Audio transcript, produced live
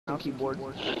and keyboard,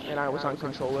 and I was on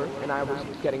controller, and I was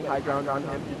getting high ground on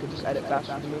him. He could just edit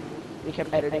faster than me. He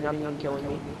kept editing on me and killing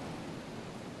me.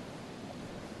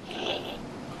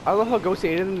 I love how Ghost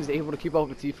Aiden is able to keep up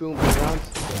with Tfue in playgrounds.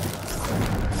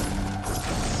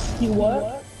 He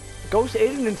what? Ghost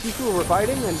Aiden and Tfue were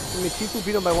fighting, and Tfue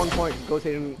beat him by 1 point. Ghost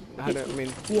Aiden had it,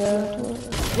 Yeah.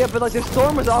 Yeah, but like the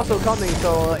storm was also coming,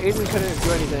 so Aiden couldn't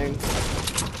do anything.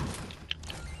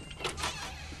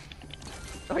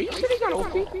 Are you sitting on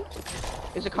OP?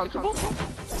 Is it comfortable?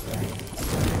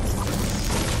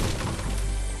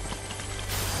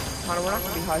 Connor, we're not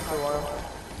gonna be high for a while.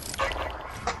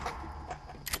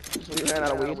 We ran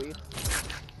out of weed.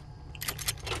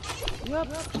 Yep.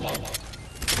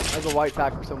 I have a white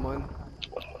pack for someone.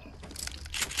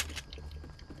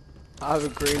 I have a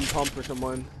green pump for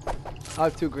someone. I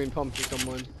have 2 green pumps for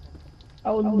someone.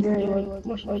 I would very like,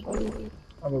 much like one.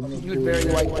 You would very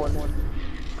like one.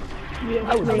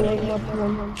 Yeah, I would very like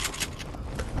one.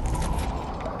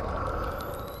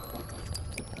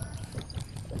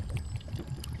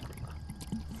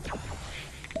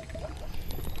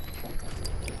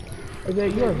 Okay,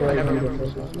 you're very beautiful.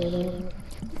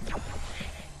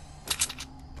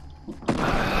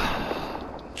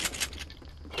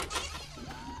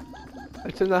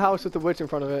 It's in the house with the witch in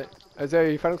front of it. Isaiah,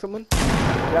 are you fighting someone?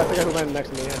 Yeah, I think I who landed next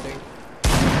to me, I think.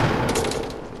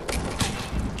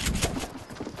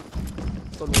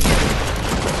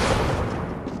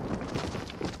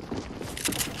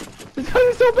 This guy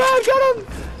is so bad, get him!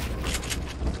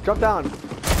 Drop down.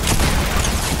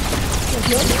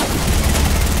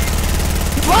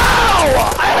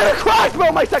 Wow! I had a crossbow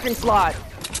in my second slot!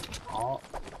 Oh.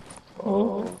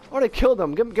 I would've killed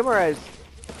him. Give him a res.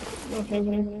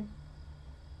 Okay.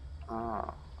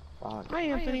 Hi,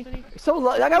 Anthony.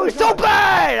 That guy was so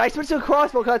bad! I switched to a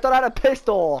crossbow because I thought I had a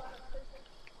pistol.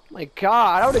 My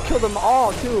god, I would've killed them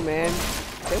all too, man.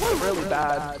 They were really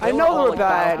bad. I know they were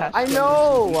bad. I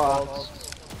know.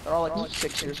 They're all like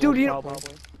 6 years Dude, old. you know,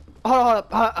 hold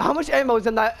on. How much ammo is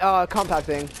in that compact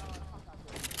thing?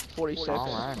 46.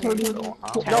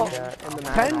 No,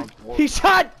 10? He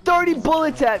shot 30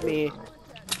 bullets at me.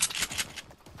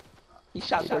 He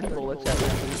shot 30 bullets at me.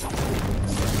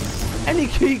 And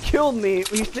he killed me.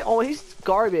 He's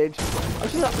garbage.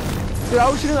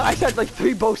 I shot like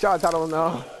 3 bow shots out of him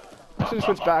though. I should have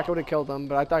switched back. I would have killed him,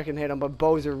 but I thought I could hit him. But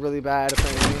bows are really bad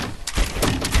apparently.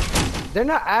 They're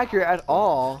not accurate at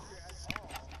all.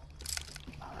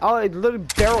 Oh, it literally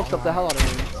barrel stuff the hell out of me.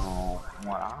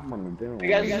 What I'm gonna do?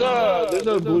 There's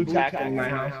a blue tack in my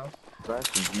house.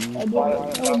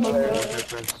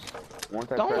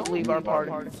 Don't leave our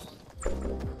party.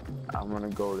 I'm gonna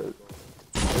go to this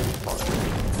party.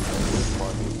 This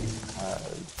party has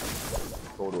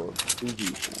a total of 2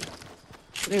 people.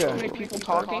 So many people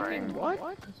talking? What?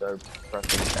 Instead of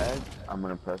pressing X, I'm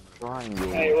gonna press triangle.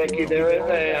 Hey, Ricky, there is a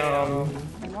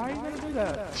Why are you gonna do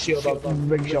that? shield up,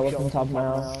 big shield up on top of my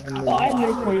house. Oh, I made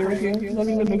it for you, Ricky. Let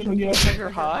me make sure you get Because you're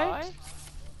high?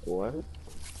 What?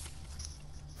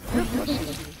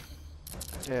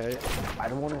 Yeah. I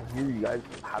don't want to hear you guys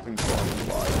having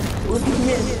fun. Look at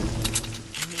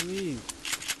me.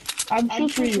 I'm still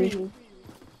for you.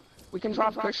 We can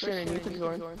drop Christian and you can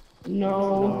join.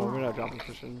 No, we're not dropping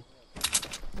Christian.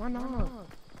 Why not?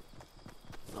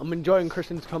 I'm enjoying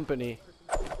Christian's company.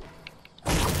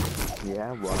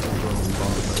 Yeah, well, I'm going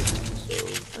to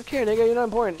so... Okay, nigga, you're not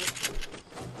important.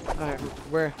 Alright,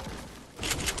 where?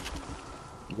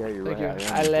 Yeah, you're Thank right. you. I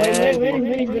I am. land.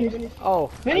 Vinny. Oh,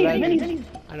 Vinny.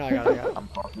 I know, I got it. I'm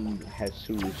talking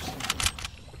Jesus.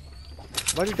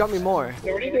 Why'd you drop me more?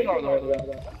 Yeah, what are you doing on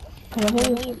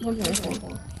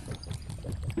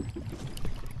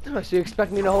Oh, so you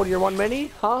expect me to hold your 1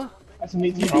 mini? Huh? That's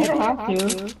me too. You don't have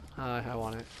to. I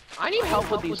want it. I need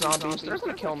help with these zombies. They're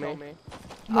gonna kill me.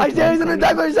 Isaiah's gonna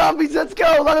die by zombies. Let's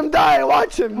go. Let him die.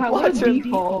 Watch him. Watch him.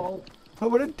 Default. Oh,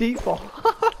 what a default.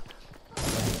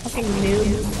 Fucking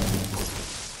noob.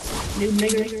 Noob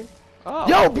nigger. Oh.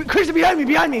 Yo, Christian,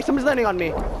 behind me. Someone's landing on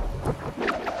me.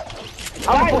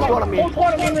 I'm full squad on me. Full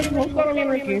squad on me,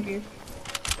 Ricky.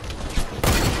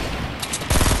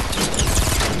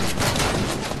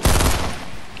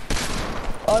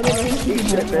 Oh, no, he's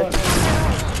shit, bitch.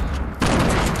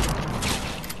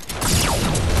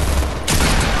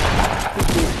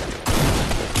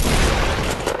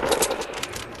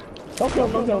 Don't kill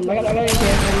him. I gotta get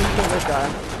This guy.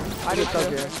 I just stuck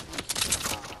here.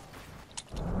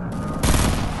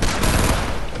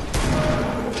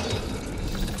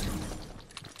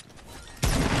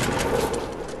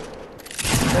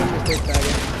 Make a mistake,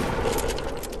 faggot.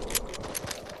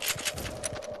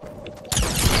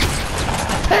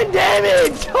 10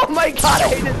 damage! Oh my god, I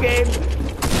hate this game!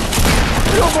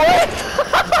 you, boy!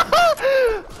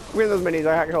 Win those minis, I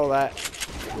can't hold that.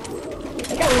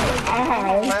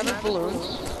 Planet balloons.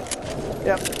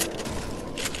 Yep.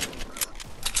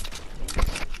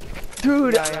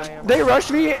 Dude, Yeah. they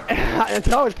rushed me, and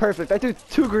that was perfect. I threw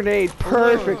 2 grenades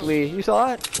perfectly. You saw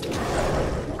that?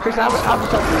 Christian, I'm talking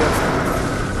to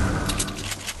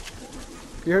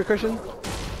you. You heard Christian?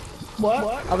 What?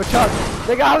 I have a chug.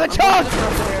 They got the chug!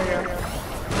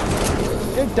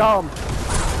 You're dumb.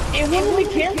 It wouldn't let me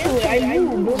cancel it. I knew.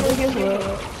 It wouldn't let me cancel it.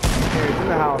 Here, it's in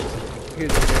the house.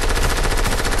 Here's it.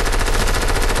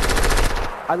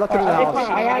 I left it in the house.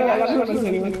 I got it.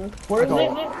 Where is it?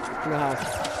 In the house.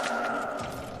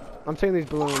 I'm taking these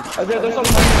balloons. There's some.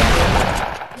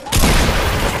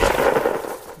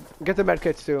 Get the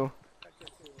medkits too.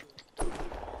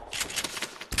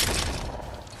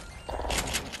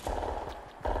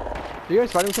 Are you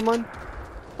guys fighting someone?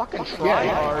 Fucking try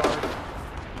hard.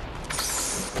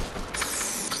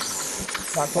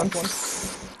 Knock one.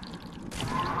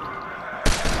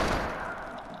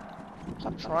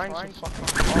 Stop trying so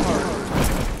fucking hard.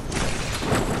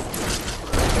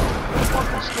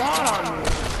 Fucking squad on me.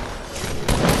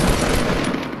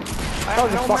 That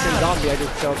was a fucking zombie I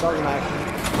just killed. That was an accident.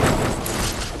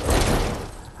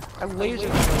 I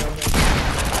lasered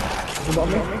them.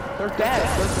 They're dead.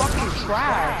 They're fucking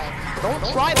trash. Don't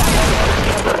try that one.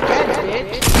 They're dead,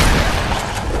 bitch.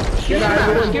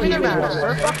 Give me their maps.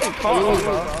 They're fucking calm,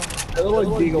 bro. A little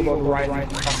deagle goes right.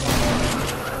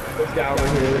 This guy over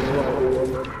here is what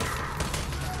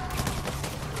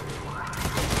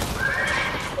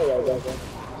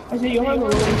I said, you have a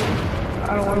room. I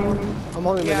don't want to. I'm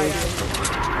holding Yeah, the I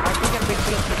think I'm big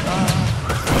shit.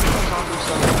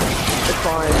 It's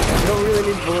fine. You don't really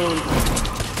need balloons.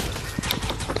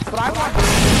 But I want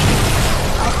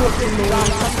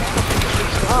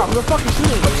Ah, I'm gonna fucking shoot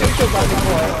him.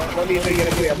 Let me get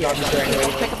a clear up Dr. Strange.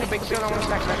 take up a big shit. I want to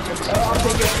stack that shit. I'll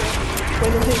take it.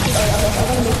 Wait, I'm gonna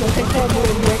make some take care of the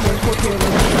regular pork here.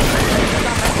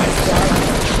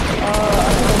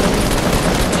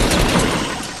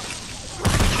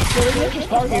 There's an extra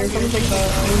star here. Someone take the.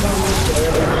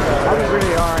 I was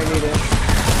really are. I need it.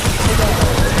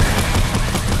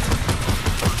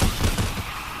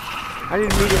 I need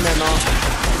a medium ammo.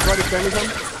 You want to spend me some?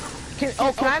 Can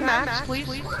I max, please?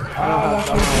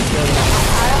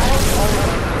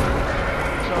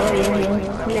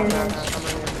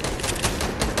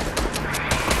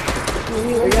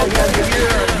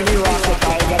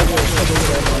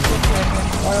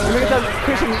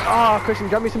 Christian,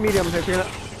 drop me some mediums if you're gonna.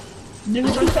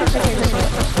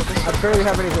 I barely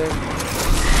have anything.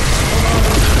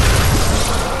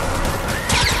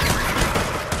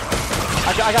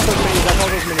 I got those minis. I got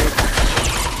those minis.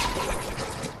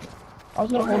 I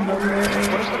was gonna hold them.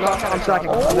 I'm tracking.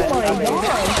 Oh my god!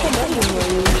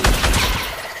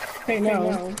 Hey, no.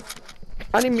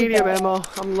 I need medium ammo.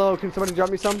 I'm low. Can somebody drop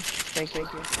me some? Thank you.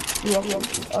 You're welcome.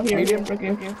 Oh, here. Medium?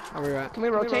 Okay. I'll be right. Can we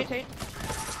rotate?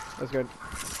 That's good.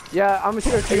 Yeah, I'm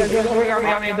gonna take a There's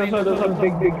a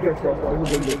big crystal.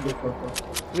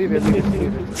 Leave it.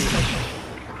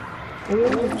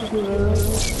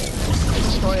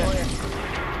 Destroy it.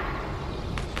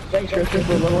 Thanks, Christian,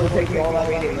 for literally taking all that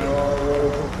meeting. I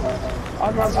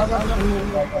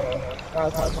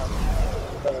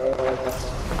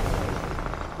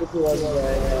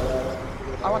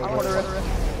want the quarter rift.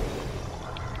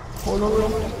 I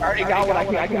already got one. I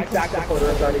can stack the quarter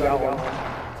rift. I already got one.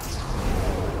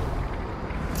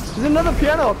 There's another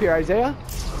piano up here, Isaiah.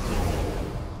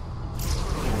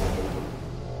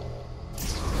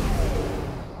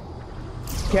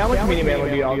 Okay, how much medium ammo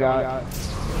do y'all got?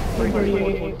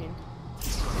 338.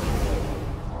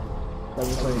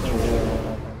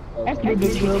 That's pretty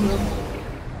good kills.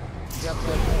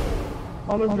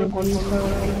 Almost good one.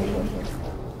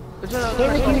 There's another.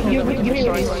 Give me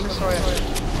Destroy it.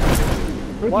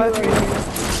 What?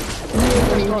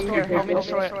 Help me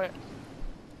destroy it.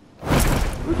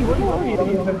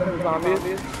 Zombies.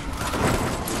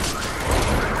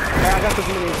 Yeah, I got those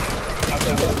minis.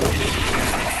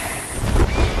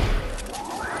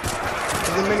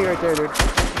 There's a mini right there, dude.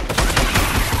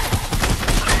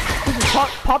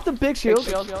 Pop the big shield,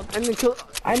 and then kill.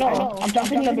 I know. I'm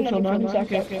dropping that big shield now in a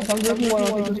second. If I'm working one,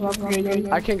 I'll take this off for you.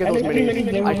 I can't get those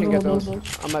minis. I can't get those.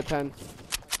 I'm at 10.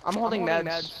 I'm holding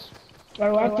meds.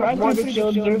 Alright, I have 2 big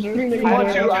shields. There's 3 minis. I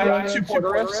have two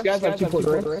quarter rifts. Guys, I have two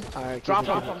quarter rifts. Alright, Drop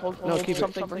keep it. it. No, keep it.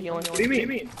 Something for healing. What do you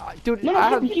mean? Dude, No, I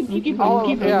have. keep it. Oh,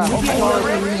 yeah.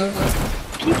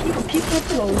 Keep it.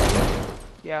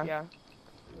 Yeah.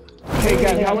 Hey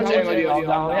guys, how much ammo do y'all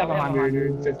got? We have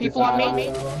 150. People on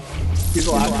me.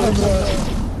 People on me.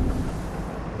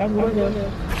 That's what it is.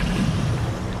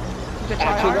 to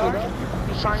try hard?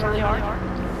 He's trying really hard.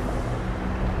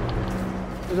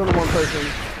 There's only one person.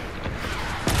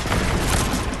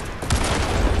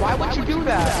 Why would you do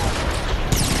that?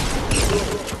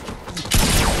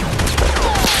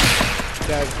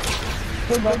 Dead.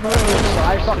 I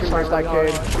fucking missed that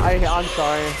kid. I'm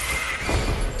sorry.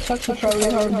 Sucks to try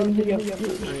really hard and then get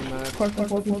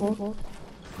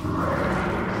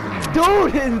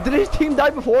Dude, did his team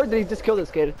die before? Or did he just kill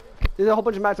this kid? There's a whole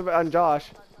bunch of matches on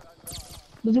Josh.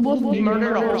 Does it wasn't He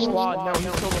murdered a whole squad. No, he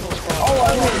killed the whole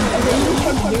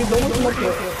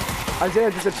squad.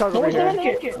 Isaiah just a chug over here.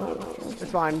 It.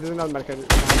 It's fine. There's another medkit.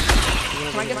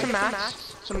 Can I get some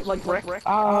mats? Some like brick?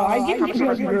 I gave you some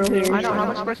earlier. I know how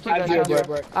much brick do you guys have?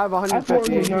 I have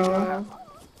 150.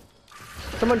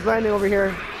 Someone's landing over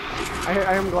here. I hear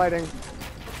him gliding.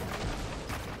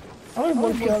 I only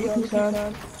one kill.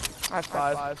 I have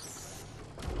 5.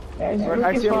 I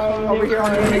see him over here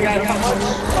on the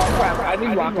Crap, I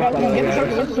need rock. Get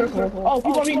the circle. Oh,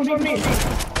 people on me.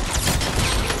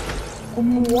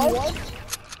 What?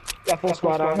 Got full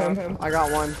squad on him. I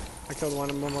got one. I killed one.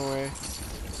 I'm on my way.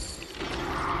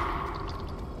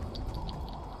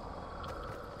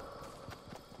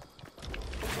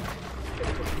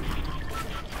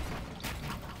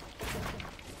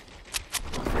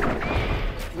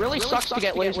 Really sucks to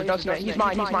get laser, doesn't it? He's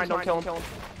mine, don't kill him.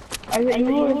 I hit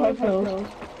you with 5 kills.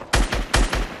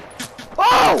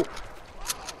 Oh!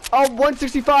 Oh,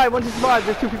 165.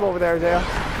 There's 2 people over there, Isaiah.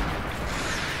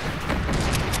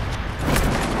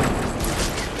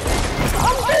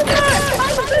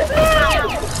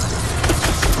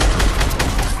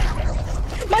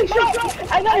 My shot!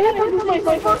 I got hit with my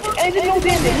sniper and it did no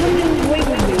damage. Wait.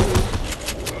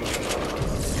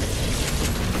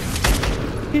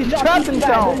 He's trapped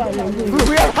himself.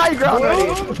 We have high ground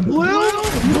already. Blue!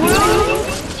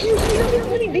 You didn't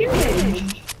do any damage.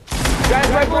 Guys,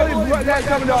 right below that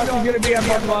coming to us is gonna be a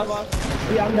boss.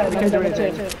 Yeah, I'm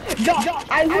dead. No,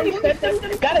 I really stepped him,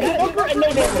 got a hit over and no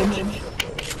damage.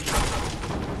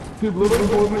 Dude, blue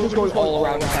just goes all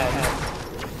around his head.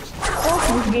 Fuck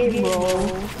this game, bro.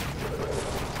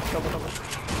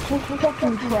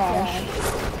 Fucking trash.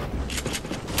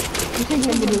 You think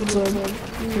I'm gonna do good?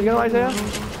 Can you get Isaiah?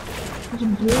 It's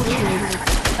bullshit.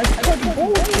 I said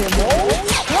bullshit, bro.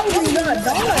 How did he not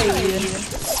die?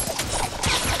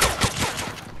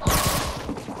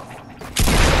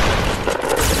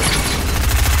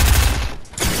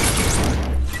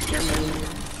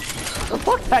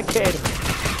 Fuck that kid.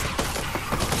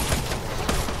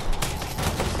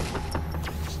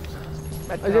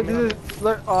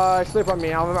 Slip on me.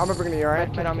 I'm gonna bring it to you,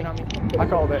 alright? Get on me. I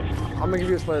called it. I'm gonna give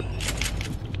you a slip.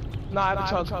 No, I have a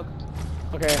chug.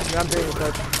 Okay, then I'm doing a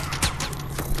slip.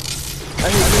 I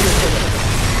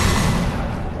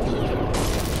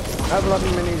have 11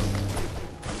 minis.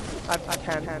 I have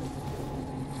 10.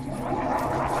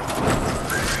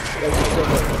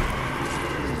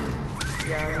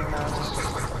 Yeah,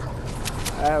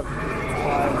 I have 5.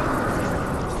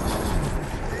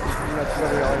 And that's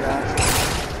really all I got.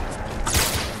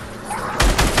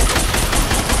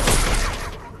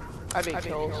 I have 8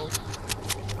 kills.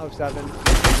 I have 7.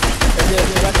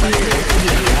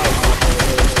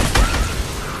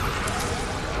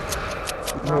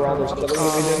 Remember all those kills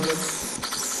we did?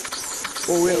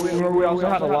 Well, we also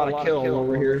had a lot of kills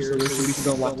over here, so we should be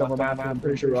still left over map. I'm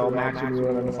pretty sure we're all maxed and we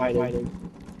were gonna fight it.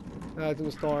 It's in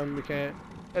the storm. We can't.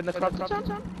 In the corrupted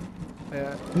zone?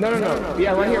 Yeah. No.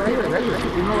 Yeah, right here. You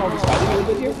know all this fighting a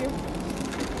little bit here?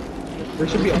 There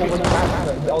should be a whole bunch of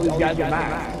maps. All these guys are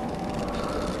maxed.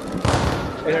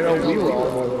 And I know we were all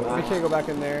more than We that. can't go back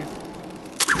in there.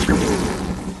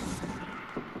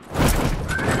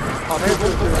 Oh,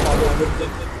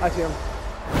 I see him.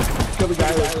 kill the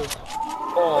guy with...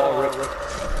 Oh, rip.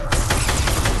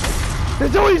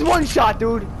 There's always one shot,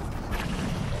 dude.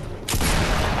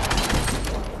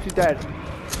 She's dead.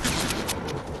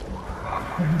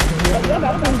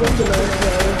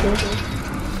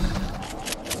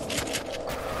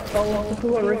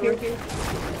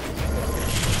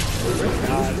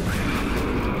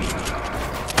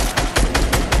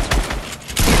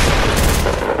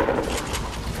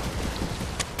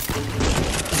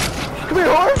 Come here,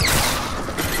 whore!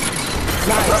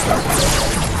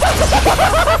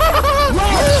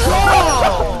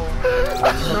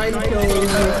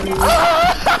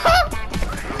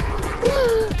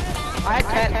 I had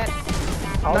 10.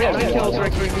 19 kills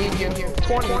right here, me and you.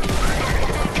 20.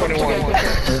 21.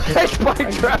 I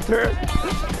spike trapped her.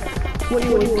 What do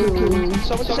you do?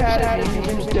 Someone just added me, his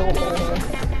name's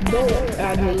Dylan. Don't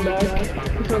add him back.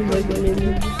 He comes like an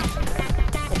idiot.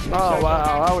 Oh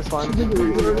wow, that was fun.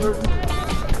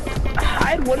 I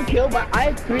had 1 kill, but I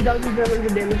had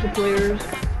 3,700 damage to players.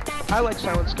 I like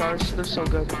silent scars. They're so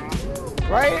good.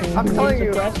 Right? I'm telling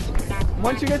you. Suppressed.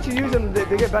 Once you get to use them, they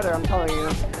get better. I'm telling you.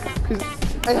 Because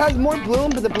it has more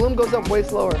bloom, but the bloom goes up way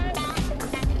slower.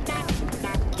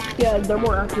 Yeah, they're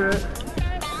more accurate.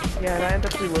 Yeah, and I end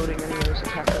up reloading anyways.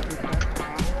 Attack every time.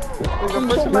 Like, the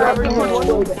first time I ever used one.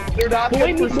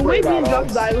 The way me and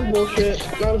Josh died was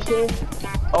bullshit, honestly.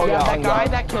 Oh yeah, That guy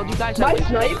that killed you guys. My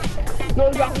snipe? No,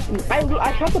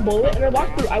 I shot the bullet and I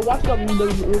watched the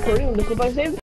recording of the clip I saved.